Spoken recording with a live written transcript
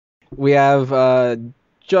we have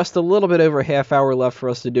just a little bit over a half hour left for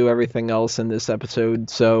us to do everything else in this episode.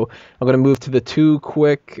 So I'm going to move to the two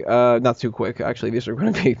quick, not too quick, actually, these are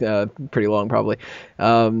going to be pretty long probably.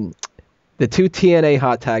 The two TNA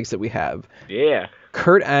hot tags that we have. Yeah.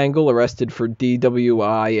 Kurt Angle arrested for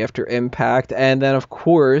DWI after Impact, and then, of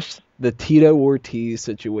course, the Tito Ortiz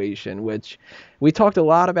situation, which we talked a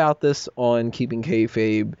lot about this on Keeping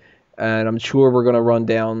Kayfabe, and I'm sure we're going to run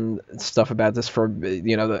down stuff about this for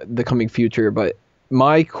the coming future, but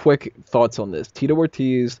my quick thoughts on this. Tito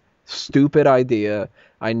Ortiz, stupid idea.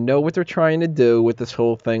 I know what they're trying to do with this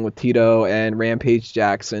whole thing with Tito and Rampage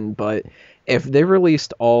Jackson, but if they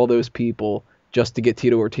released all those people just to get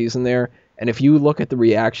Tito Ortiz in there, and if you look at the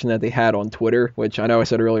reaction that they had on Twitter, which I know I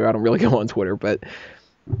said earlier I don't really go on Twitter, but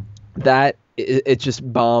it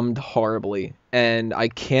just bombed horribly. And I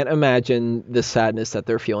can't imagine the sadness that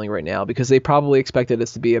they're feeling right now because they probably expected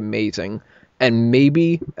this to be amazing. And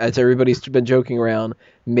maybe, as everybody's been joking around,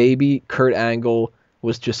 maybe Kurt Angle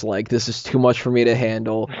was just like, this is too much for me to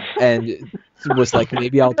handle, and was like,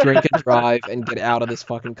 maybe I'll drink and drive and get out of this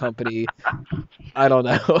fucking company. I don't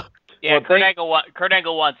know. Yeah, well, Kurt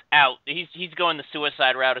Angle wants out. He's going the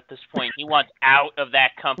suicide route at this point. He wants out of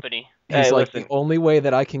that company. He's like, the only way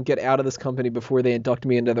that I can get out of this company before they induct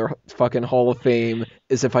me into their fucking Hall of Fame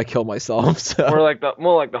is if I kill myself. So. More like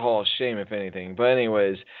the Hall of Shame, if anything. But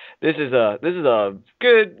anyways, this is a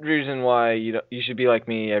good reason why you should be like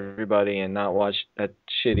me, everybody, and not watch that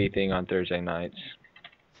shitty thing on Thursday nights.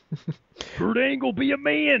 Kurt Angle, be a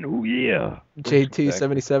man. Oh yeah.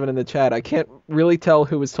 JT77 in the chat. I can't really tell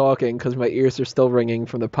who was talking because my ears are still ringing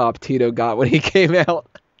from the pop Tito got when he came out.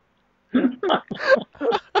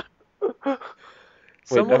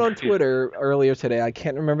 Someone on Twitter earlier today, I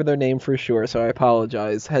can't remember their name for sure, so I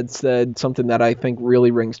apologize, had said something that I think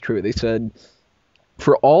really rings true. They said,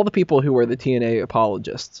 for all the people who are the TNA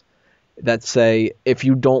apologists that say, if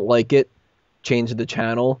you don't like it, change the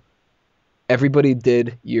channel, everybody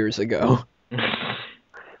did years ago. I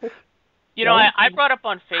brought up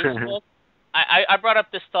on Facebook, I brought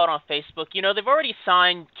up this thought on Facebook. They've already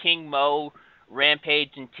signed King Mo,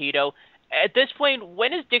 Rampage, and Tito. At this point,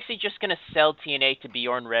 when is Dixie just going to sell TNA to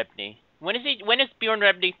Bjorn Rebney? When is Bjorn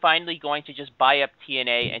Rebney finally going to just buy up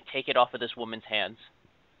TNA and take it off of this woman's hands?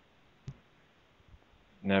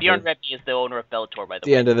 Never. Bjorn Rebney is the owner of Bellator, by the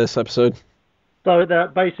way. The end of this episode. So they're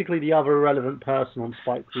basically the other irrelevant person on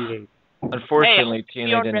Spike TV. Unfortunately,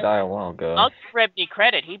 TNA didn't die a while ago. I'll give Rebney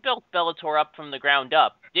credit. He built Bellator up from the ground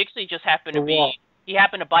up. Dixie just happened he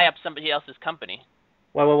happened to buy up somebody else's company.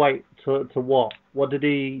 Wait. To what? What did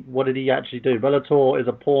he actually do? Bellator is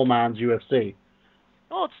a poor man's UFC.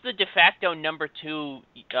 Well, it's the de facto number 2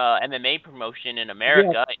 MMA promotion in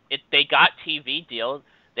America. Yeah. They got TV deals.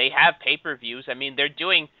 They have pay-per-views. I mean,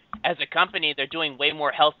 as a company, they're doing way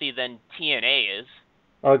more healthy than TNA is.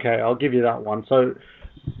 Okay, I'll give you that one. So,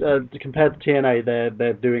 compared to TNA,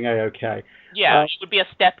 they're doing A-okay. Yeah, it would be a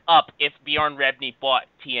step up if Bjorn Rebney bought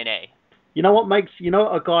TNA. You know what makes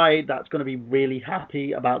a guy that's going to be really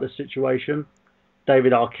happy about this situation?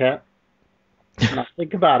 David Arquette. Now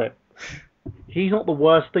think about it. He's not the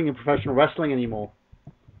worst thing in professional wrestling anymore,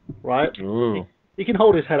 right? He can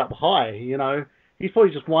hold his head up high. He's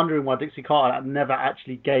probably just wondering why Dixie Carter never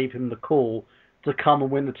actually gave him the call to come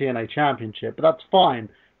and win the TNA Championship. But that's fine.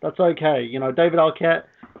 That's okay. David Arquette,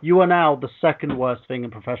 you are now the second worst thing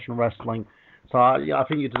in professional wrestling. So I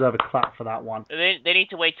think you deserve a clap for that one. They need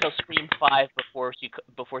to wait till Scream 5 before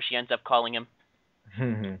she ends up calling him.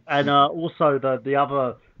 And also the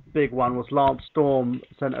other big one was Lance Storm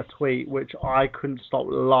sent a tweet which I couldn't stop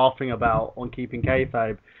laughing about on Keeping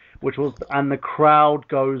Kayfabe, which was, and the crowd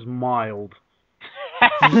goes mild.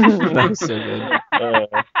 That's so good.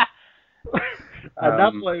 And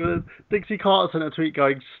that's what it was. Dixie Carter sent a tweet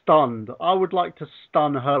going, stunned. I would like to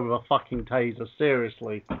stun her with a fucking taser,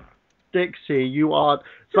 seriously. Dixie, you are...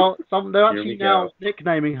 they're actually now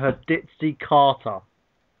nicknaming her Ditzy Carter.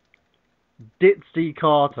 Ditzy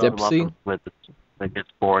Carter. Dipsy? With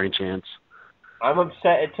it's boring chance. I'm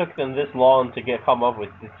upset it took them this long to come up with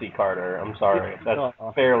Ditzy Carter. I'm sorry. That's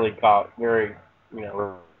fairly very,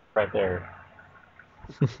 right there.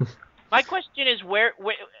 My question is where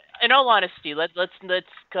in all honesty, let's put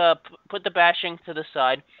the bashing to the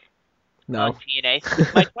side. No. On TNA.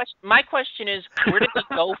 My question is,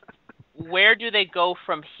 where do they go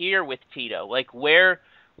from here with Tito? Like, where's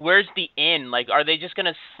the in? Like, are they just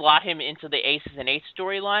gonna slot him into the Aces and Eights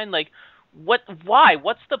storyline? Like, why?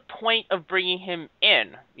 What's the point of bringing him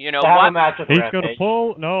in? He's gonna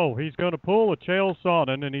pull a Chael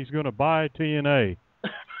Sonnen and he's gonna buy TNA.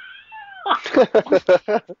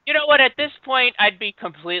 You know what? At this point, I'd be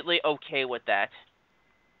completely okay with that.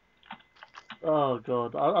 Oh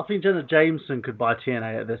god, I think Jenna Jameson could buy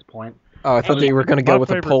TNA at this point. Oh, I thought they were going to go My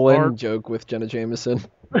with a favorite pull-in part- joke with Jenna Jameson.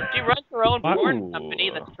 She runs her own porn Ooh.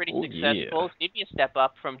 company that's pretty Oh, successful. yeah. She'd be a step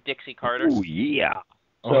up from Dixie Carter. Oh yeah.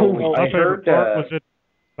 So My I favorite heard part was that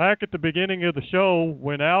back at the beginning of the show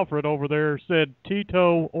when Alfred over there said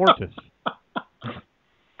Tito Ortiz.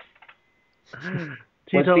 Was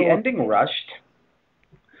Tito, the ending rushed?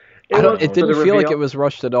 It didn't feel like reveal? it was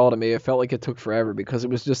rushed at all to me. It felt like it took forever because it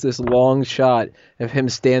was just this long shot of him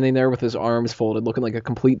standing there with his arms folded, looking like a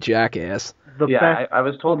complete jackass. the Yeah, best. I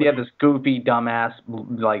was told he had this goofy, dumbass,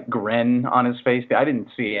 like grin on his face. I didn't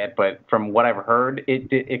see it, but from what I've heard,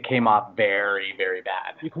 it came off very, very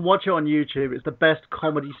bad. You can watch it on YouTube. It's the best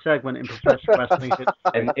comedy segment in professional wrestling.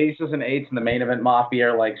 And Aces and Eights in the main event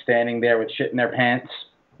Mafia are like standing there with shit in their pants.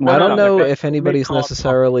 I don't know Well, if anybody's mid-card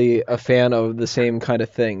necessarily a fan of the same kind of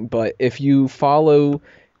thing, but if you follow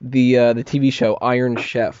the TV show Iron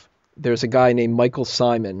Chef, there's a guy named Michael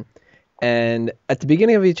Simon, and at the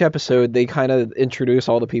beginning of each episode, they kind of introduce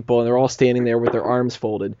all the people, and they're all standing there with their arms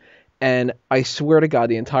folded. And I swear to God,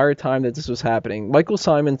 the entire time that this was happening, Michael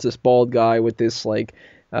Simon's this bald guy with this like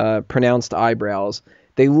pronounced eyebrows.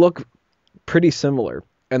 They look pretty similar.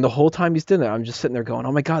 And the whole time he's doing that, I'm just sitting there going,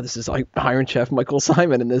 oh my God, this is like Iron Chef Michael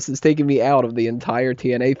Simon, and this is taking me out of the entire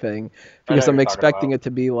TNA thing because I'm expecting it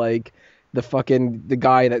to be like the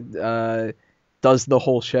guy that does the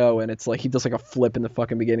whole show, and it's like he does like a flip in the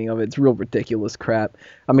fucking beginning of it. It's real ridiculous crap.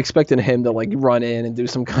 I'm expecting him to like run in and do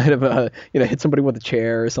some kind of hit somebody with a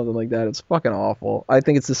chair or something like that. It's fucking awful. I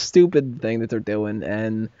think it's a stupid thing that they're doing,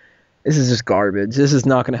 and this is just garbage. This is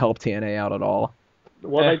not going to help TNA out at all.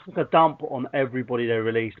 Well, they took a dump on everybody they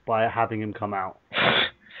released by having him come out.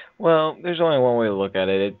 Well, there's only one way to look at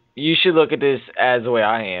it. You should look at this as the way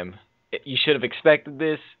I am. You should have expected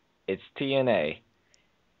this. It's TNA.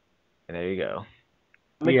 And there you go.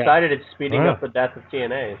 I'm Yeah. excited it's speeding Wow. up the death of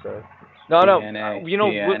TNA. So No, TNA, you know,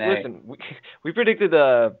 TNA. listen, we predicted,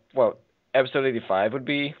 episode 85 would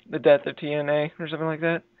be the death of TNA or something like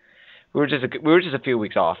that. We were just a few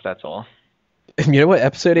weeks off, that's all. And you know what?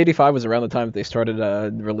 Episode 85 was around the time that they started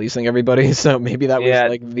releasing everybody, so maybe that was Yeah,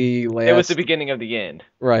 like the last. It was the beginning of the end.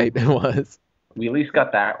 Right, it was. We at least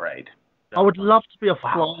got that right. I would love to be a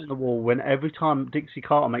fly on the wall when every time Dixie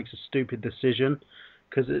Carter makes a stupid decision,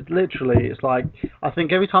 because it's like, I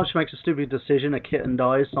think every time she makes a stupid decision, a kitten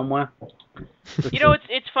dies somewhere. You know,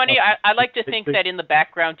 it's funny. I like to think that in the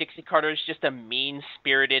background, Dixie Carter is just a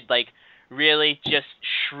mean-spirited, like, really just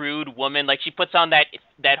shrewd woman. Like, she puts on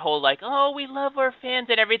that whole, like, oh, we love our fans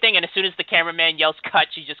and everything, and as soon as the cameraman yells cut,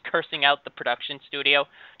 she's just cursing out the production studio.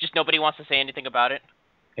 Just nobody wants to say anything about it.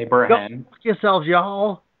 Hey, Burhan, Fuck yourselves,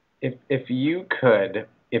 y'all. if you could,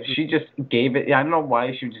 if she just gave it, I don't know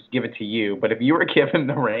why she would just give it to you, but if you were given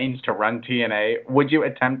the reins to run TNA, would you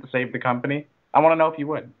attempt to save the company? I want to know if you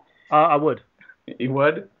would. I would. You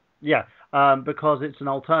would? Yeah, because it's an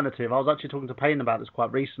alternative. I was actually talking to Payne about this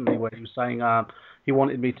quite recently, where he was saying he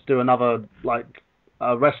wanted me to do another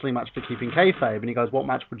wrestling match for keeping kayfabe, and he goes, "What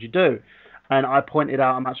match would you do?" And I pointed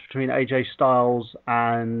out a match between AJ Styles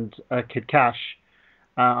and Kid Cash.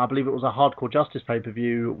 I believe it was a Hardcore Justice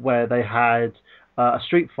pay-per-view where they had a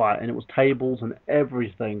street fight, and it was tables and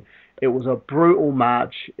everything. It was a brutal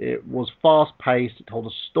match. It was fast-paced. It told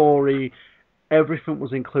a story. Everything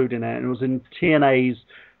was included in it, and it was in TNA's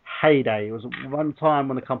heyday. It was one time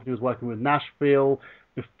when the company was working with Nashville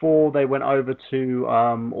before they went over to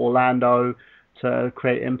Orlando to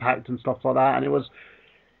create Impact and stuff like that, and it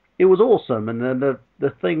was awesome. And then the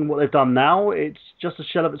thing what they've done now, it's just a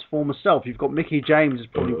shell of its former self. You've got Mickey James, is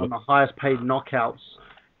probably one of the highest paid knockouts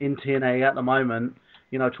in TNA at the moment.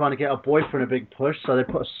 You know, trying to get a boyfriend a big push, so they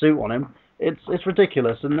put a suit on him. It's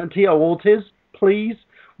ridiculous. And then Tito Ortiz, please,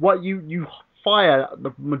 what you fire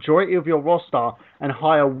the majority of your roster and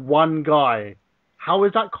hire one guy. How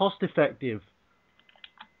is that cost effective?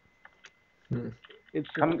 It's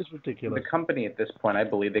ridiculous. The company at this point, I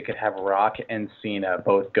believe they could have Rock and Cena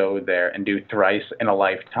both go there and do thrice in a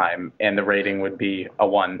lifetime, and the rating would be a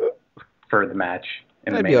 1 for the match.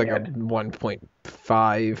 That'd be like a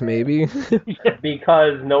 1.5 maybe.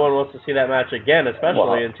 because no one wants to see that match again,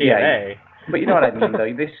 especially in TNA. Yeah, but you know what I mean,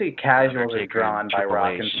 though. They see casually drawn by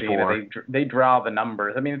Rock and Cena. They draw the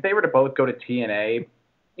numbers. I mean, if they were to both go to TNA,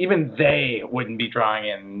 even they wouldn't be drawing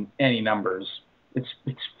in any numbers. It's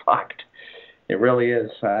fucked. It really is.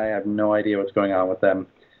 I have no idea what's going on with them.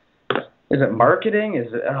 Is it marketing?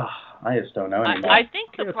 Is it? Oh, I just don't know anymore. I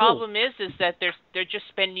think the problem is that they're just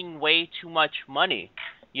spending way too much money.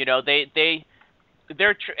 You know,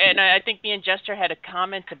 and I think me and Jester had a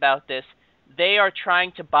comment about this. They are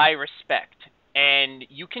trying to buy respect. And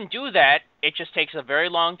you can do that. It just takes a very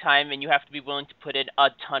long time, and you have to be willing to put in a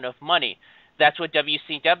ton of money. That's what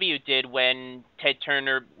WCW did when Ted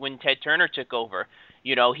Turner took over.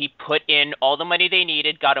 You know, he put in all the money they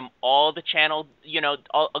needed, got them all the channel, you know,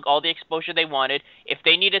 all the exposure they wanted. If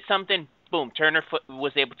they needed something, boom, Turner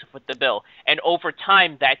was able to foot the bill. And over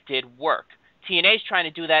time, that did work. TNA's trying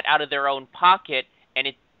to do that out of their own pocket, and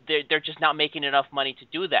they're just not making enough money to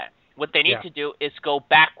do that. What they need to do is go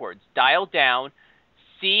backwards, dial down,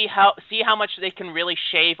 see how much they can really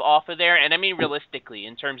shave off of there, and I mean realistically,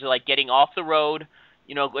 in terms of like getting off the road.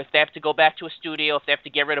 You know, if they have to go back to a studio, if they have to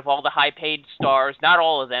get rid of all the high-paid stars, not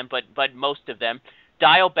all of them, but most of them,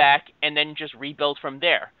 dial back and then just rebuild from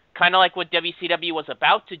there. Kind of like what WCW was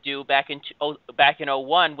about to do back in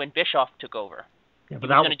 01 when Bischoff took over. Yeah, he was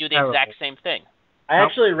going to do the exact same thing. I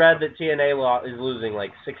actually read that TNA is losing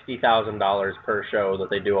like $60,000 per show that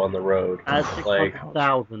they do on the road.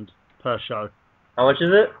 $600,000 per show. How much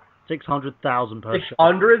is it? $600,000 per show.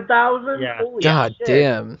 $600,000? Yeah. Holy God shit.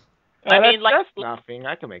 damn. I mean, that's nothing.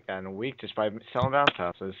 I can make that in a week just by selling bounce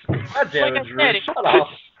houses. God damn Like it, I Drew. said, Shut up.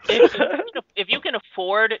 if you can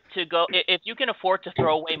afford to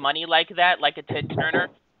throw away money like that, like a Ted Turner,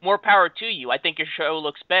 more power to you. I think your show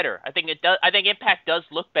looks better. I think it does. I think Impact does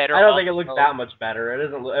look better. I don't think it looks that much better.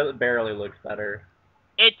 It barely looks better.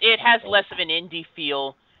 It has less of an indie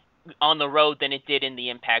feel on the road than it did in the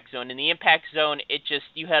Impact Zone. In the Impact Zone,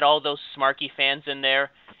 you had all those smarky fans in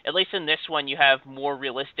there. At least in this one, you have more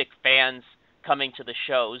realistic fans coming to the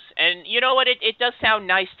shows. And you know what? It does sound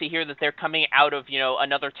nice to hear that they're coming out of, you know,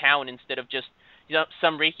 another town instead of just, you know,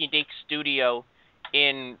 some rinky-dink studio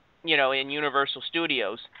in Universal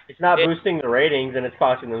Studios. It's not boosting the ratings, and it's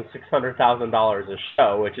costing them $600,000 a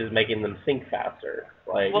show, which is making them sink faster.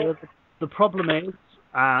 Like, well, the problem is,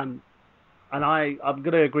 and I'm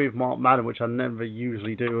going to agree with Mark Madden, which I never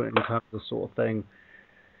usually do in terms of sort of thing.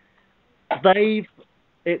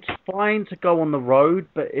 It's fine to go on the road,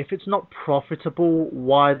 but if it's not profitable,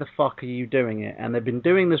 why the fuck are you doing it? And they've been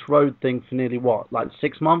doing this road thing for nearly, like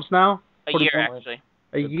 6 months now? A year, actually.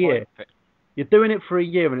 A year. You're doing it for a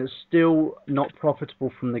year, and it's still not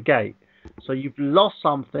profitable from the gate. So you've lost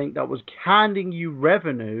something that was handing you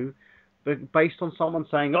revenue, but based on someone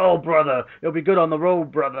saying, "Oh, brother, it'll be good on the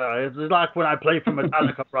road, brother. It's like when I play for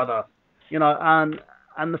Metallica, brother." You know,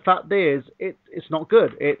 and the fact is, it's not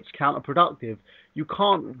good. It's counterproductive. You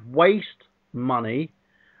can't waste money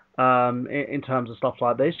in terms of stuff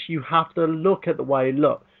like this. You have to look at the way,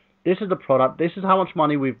 look, this is the product. This is how much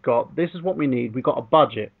money we've got. This is what we need. We've got a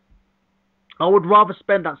budget. I would rather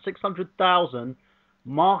spend that $600,000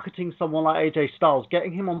 marketing someone like AJ Styles,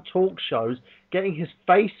 getting him on talk shows, getting his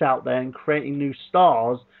face out there and creating new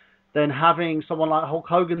stars, than having someone like Hulk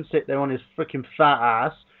Hogan sit there on his freaking fat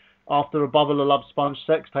ass after a Bubble of Love Sponge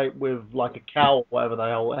sex tape with like a cow or whatever the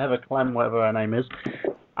hell, Heather Clem, whatever her name is,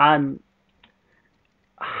 and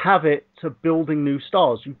have it to building new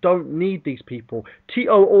stars. You don't need these people.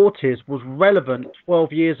 Tito Ortiz was relevant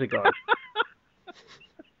 12 years ago.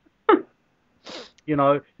 You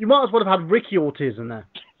know, you might as well have had Ricky Ortiz in there.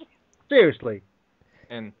 Seriously.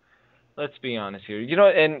 And let's be honest here. You know,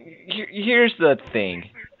 and here's the thing.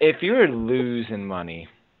 If you're losing money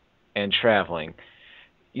and traveling,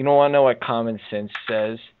 you don't want to know what common sense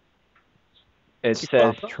says? It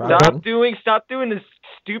says, stop doing this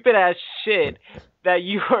stupid ass shit that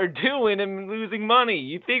you are doing and losing money.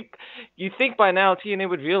 You think by now TNA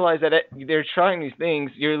would realize that they're trying these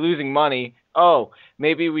things, you're losing money. Oh,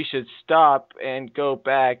 maybe we should stop and go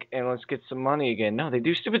back and let's get some money again. No, they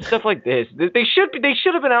do stupid stuff like this. They should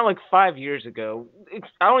have been out like 5 years ago.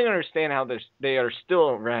 I don't even understand how they are still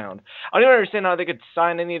around. I don't even understand how they could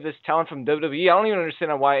sign any of this talent from WWE. I don't even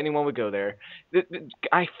understand why anyone would go there.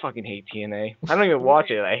 I fucking hate TNA. I don't even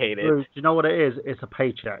watch it. I hate it. Do you know what it is? It's a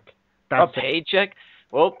paycheck. That's a paycheck?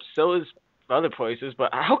 Well, so is other places,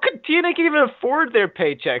 but how could TNA can even afford their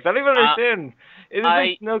paychecks? I don't even understand. It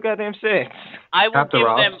makes no goddamn sense. I will give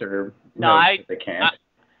roster. They can't.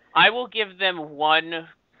 I will give them one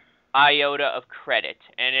iota of credit,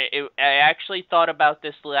 and I actually thought about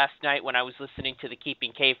this last night when I was listening to the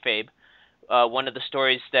Keeping Kayfabe, one of the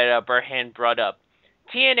stories that Burhan brought up.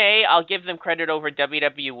 TNA, I'll give them credit over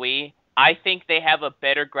WWE. I think they have a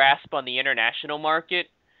better grasp on the international market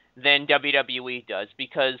than WWE does,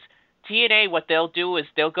 because TNA, what they'll do is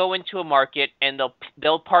they'll go into a market and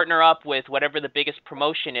they'll partner up with whatever the biggest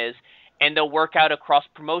promotion is, and they'll work out a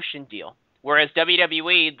cross-promotion deal. Whereas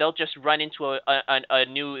WWE, they'll just run into a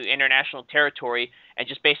new international territory and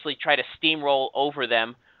just basically try to steamroll over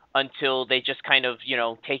them until they just kind of, you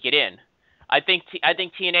know, take it in. I think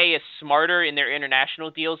TNA is smarter in their international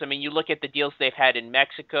deals. I mean, you look at the deals they've had in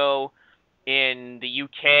Mexico, in the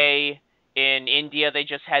UK, in India. They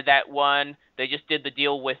just had that one. They just did the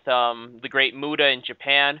deal with the Great Muta in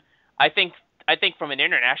Japan. I think from an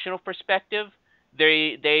international perspective,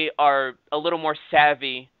 they are a little more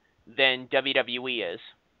savvy than WWE is.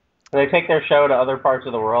 They take their show to other parts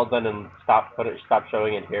of the world then and stop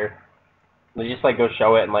showing it here. They just like go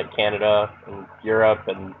show it in like Canada and Europe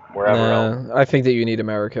and wherever else. I think that you need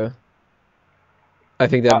America. I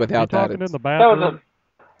think that without that, talking in the bathroom.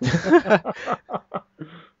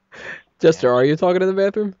 Jester, are you talking in the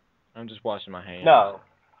bathroom? I'm just washing my hands. No,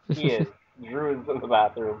 he is. Drew's in the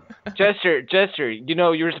bathroom. Jester, you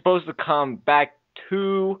know you're supposed to come back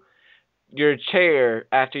to your chair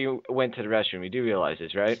after you went to the restroom. You do realize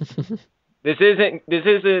this, right? This isn't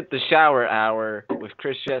the shower hour with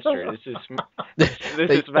Chris Jester. This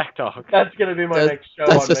is Smack Talk. That's gonna be my next show.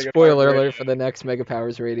 That's a spoiler alert for the next Mega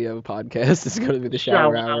Powers Radio podcast. It's gonna be the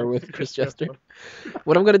shower hour with Chris Jester.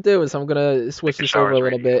 What I'm gonna do is I'm gonna switch this over a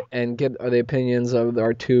little bit and get the opinions of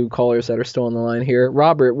our two callers that are still on the line here.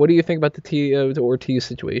 Robert, what do you think about the Tito to Ortiz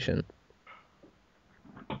situation?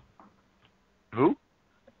 Who?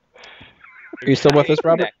 Are you still with us,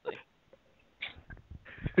 Robert? Exactly.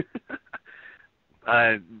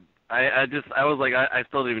 I was like, I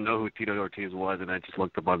still didn't even know who Tito Ortiz was, and I just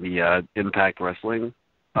looked up on the Impact Wrestling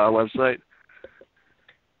website.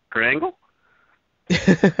 Kurt Angle?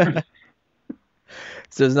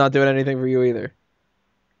 So it's not doing anything for you either.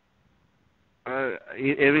 I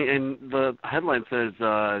mean, and the headline says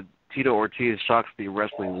Tito Ortiz shocks the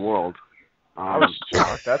wrestling world. I was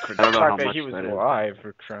shocked. That's for shocked that he was alive,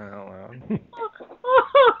 for crying out loud.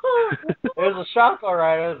 It was a shock,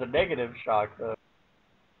 alright. It was a negative shock, though.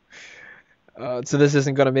 So this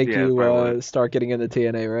isn't going to make you start getting into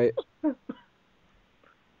TNA, right?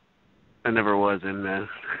 I never was in that.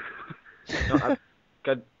 No,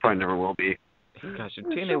 probably never will be. Gosh, if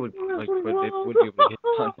TNA would be able to get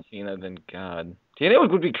John Cena, then God.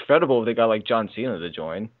 TNA would be incredible if they got like John Cena to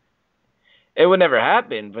join. It would never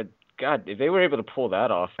happen, but God, if they were able to pull that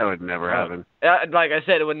off, that would never happen. Like I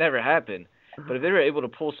said, it would never happen. But if they were able to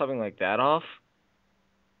pull something like that off,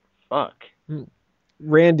 fuck.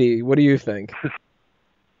 Randy, what do you think?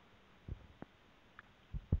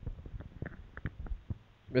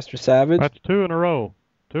 Mr. Savage? That's two in a row.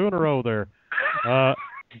 Two in a row there.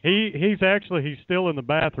 He's still in the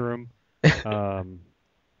bathroom. I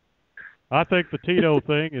think the Tito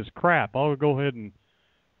thing is crap. I'll go ahead and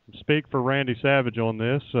speak for Randy Savage on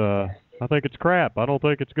this. I think it's crap. I don't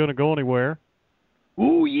think it's going to go anywhere.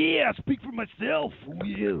 Oh, yeah, I speak for myself. Oh,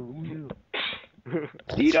 yeah. Oh, yeah.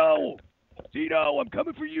 Tito, I'm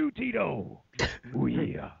coming for you, Tito. Oh,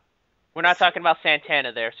 yeah. We're not talking about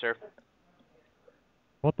Santana there, sir.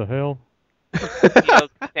 What the hell? Tito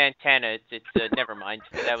Santana, it's never mind.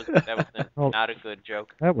 That was not a good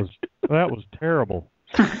joke. That was terrible.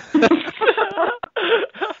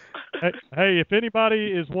 Hey, if anybody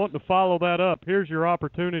is wanting to follow that up, here's your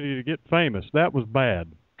opportunity to get famous. That was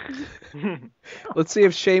bad. Let's see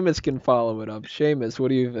if Sheamus can follow it up. Sheamus, what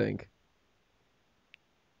do you think?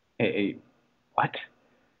 Hey, what?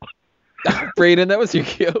 Brayden, that was your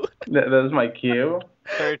cue. That was my cue?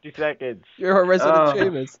 30 seconds. You're our resident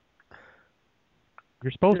Sheamus.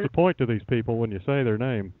 You're supposed to point to these people when you say their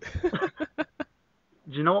name. Do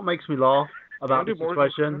you know what makes me laugh about the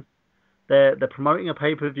situation? They're promoting a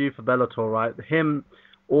pay-per-view for Bellator, right? Him,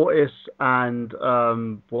 Ortiz, and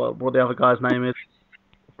what the other guy's name is?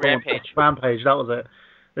 Rampage, that was it.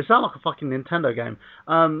 They sound like a fucking Nintendo game.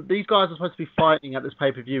 These guys are supposed to be fighting at this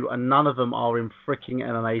pay-per-view, and none of them are in freaking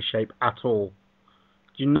MMA shape at all.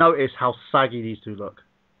 Do you notice how saggy these two look?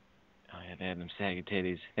 Oh, yeah, they had them saggy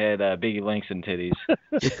titties. They had Biggie Langston titties.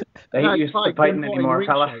 They ain't used to fighting anymore,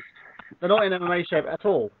 fella. They're not in MMA shape at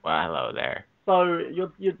all. Well, hello there. So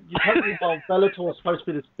you're telling me how Bellator is supposed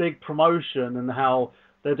to be this big promotion and how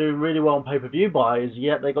they're doing really well on pay-per-view buys,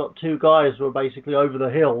 yet they got two guys who are basically over the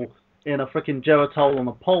hill in a freaking Geritol on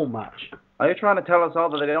a pole match. Are you trying to tell us all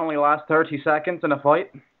that they only last 30 seconds in a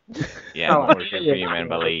fight? Yeah, Morgan Freeman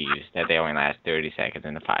believes that they only last 30 seconds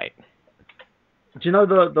in a fight. Do you know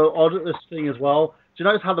the oddest thing as well? Do you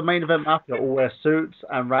notice how the main event Mafia all wear suits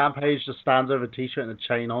and Rampage just stands over a t-shirt and a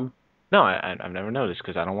chain on? No, I've never noticed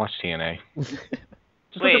because I don't watch TNA.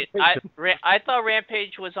 Wait, I thought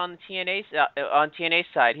Rampage was on the TNA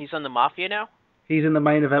side. He's on the Mafia now? He's in the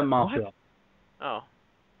main event Mafia. What? Oh.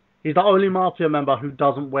 He's the only Mafia member who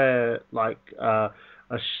doesn't wear like a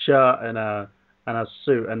shirt and a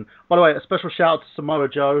suit. And by the way, a special shout out to Samoa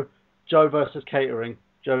Joe. Joe versus catering.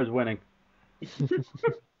 Joe is winning.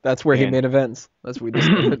 That's where he made events. That's what we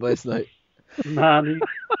discovered last night. Man,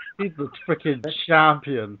 he's the freaking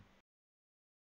champion.